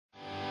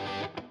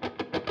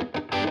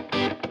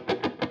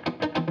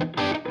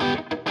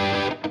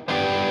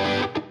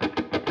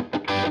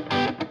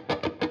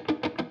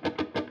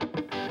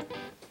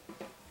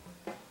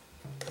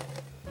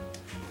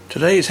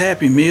Today's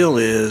Happy Meal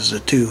is the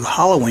two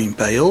Halloween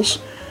pails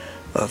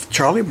of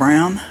Charlie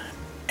Brown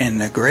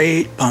and the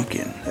Great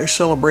Pumpkin. They're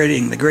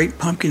celebrating the Great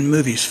Pumpkin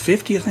movie's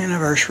 50th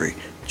anniversary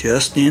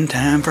just in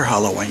time for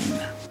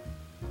Halloween.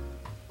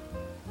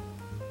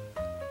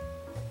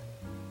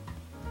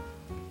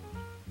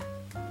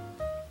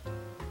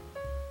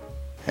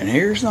 And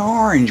here's the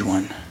orange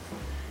one.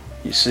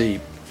 You see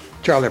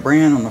Charlie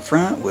Brown on the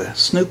front with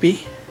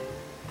Snoopy.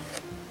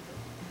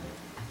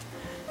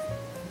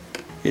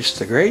 It's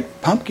the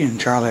Great Pumpkin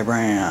Charlie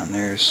Brown.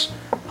 There's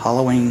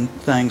Halloween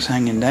things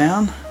hanging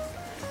down.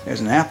 There's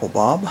an apple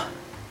bob.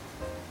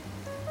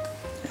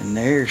 And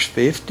there's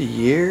 50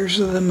 years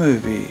of the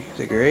movie,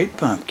 The Great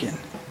Pumpkin.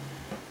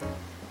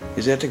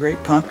 Is that the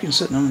Great Pumpkin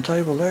sitting on the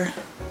table there?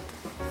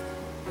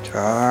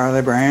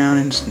 Charlie Brown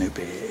and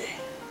Snoopy.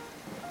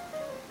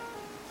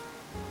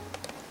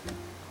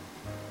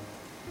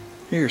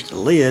 Here's the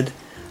lid.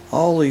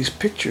 All these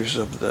pictures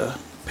of the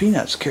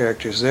Peanuts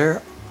characters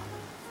there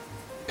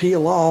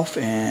peel off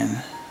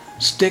and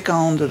stick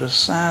onto the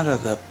side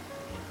of the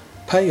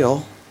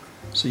pail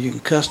so you can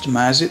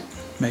customize it,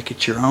 make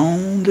it your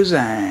own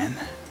design.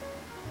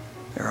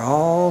 They're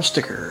all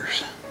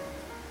stickers.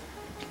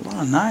 A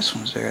lot of nice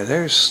ones there.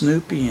 There's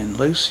Snoopy and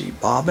Lucy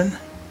bobbing,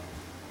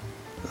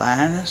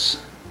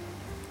 Linus,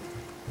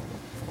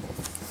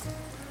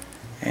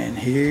 and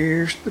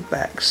here's the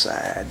back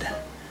side.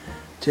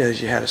 Tells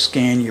you how to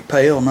scan your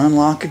pail and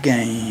unlock a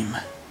game.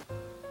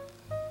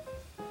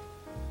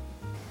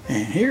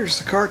 And here's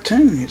the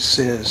cartoon. It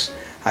says,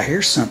 I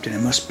hear something.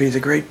 It must be the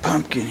Great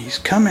Pumpkin. He's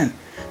coming.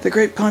 The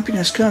Great Pumpkin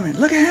is coming.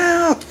 Look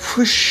out!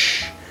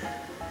 Whoosh!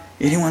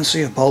 Anyone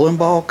see a bowling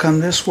ball come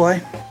this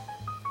way?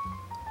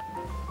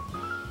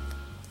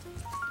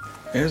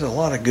 There's a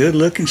lot of good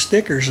looking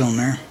stickers on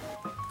there.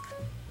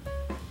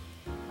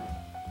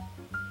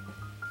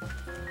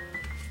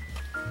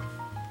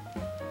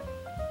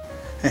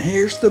 And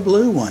here's the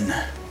blue one.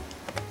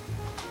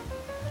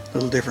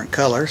 Little different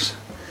colors.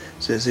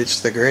 It says it's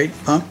the Great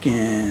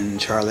Pumpkin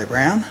Charlie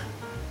Brown.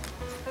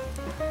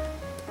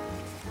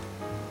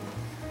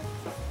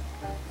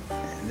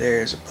 And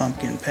there's a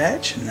pumpkin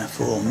patch and a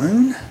full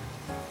moon.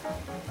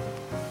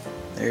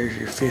 There's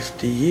your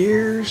 50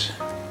 years.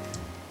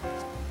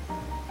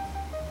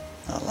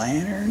 A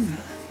lantern.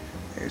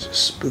 There's a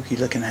spooky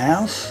looking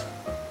house.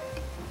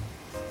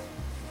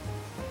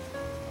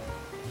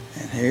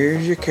 And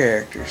here's your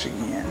characters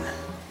again.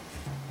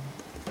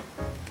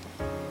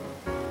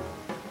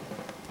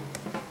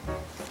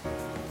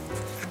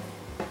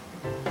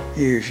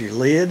 Here's your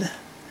lid.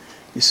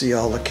 You see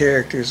all the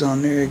characters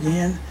on there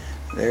again.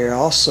 They're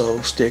also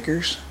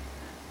stickers.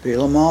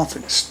 Peel them off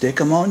and stick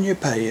them on your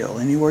pail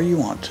anywhere you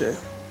want to.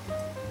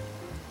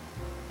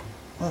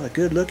 A lot of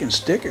good looking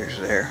stickers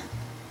there.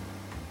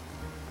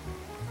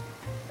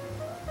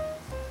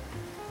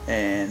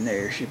 And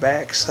there's your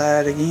back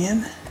side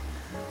again.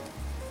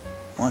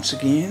 Once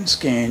again,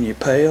 scan your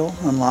pail,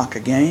 unlock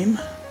a game.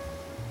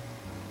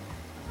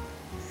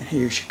 And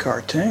here's your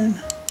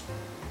cartoon.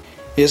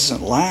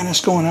 Isn't Linus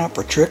going out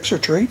for tricks or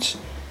treats?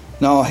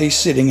 No, he's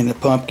sitting in the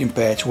pumpkin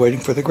patch waiting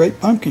for the Great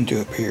Pumpkin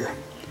to appear.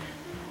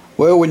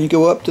 Well, when you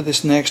go up to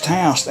this next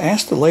house,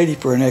 ask the lady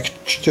for an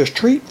extra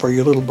treat for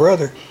your little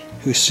brother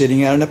who's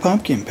sitting out in the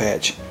pumpkin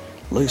patch.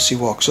 Lucy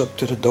walks up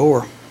to the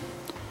door.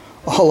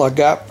 All I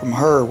got from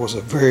her was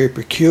a very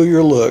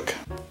peculiar look.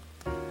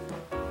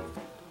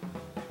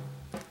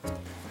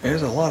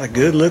 There's a lot of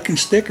good looking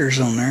stickers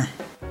on there.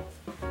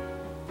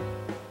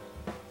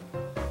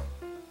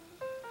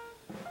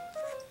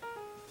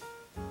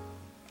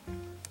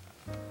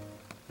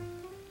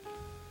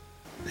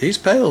 These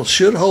pails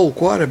should hold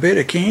quite a bit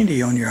of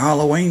candy on your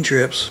Halloween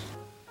trips.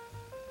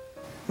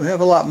 We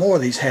have a lot more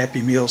of these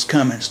Happy Meals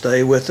coming.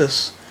 Stay with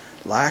us.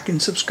 Like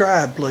and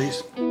subscribe,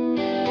 please.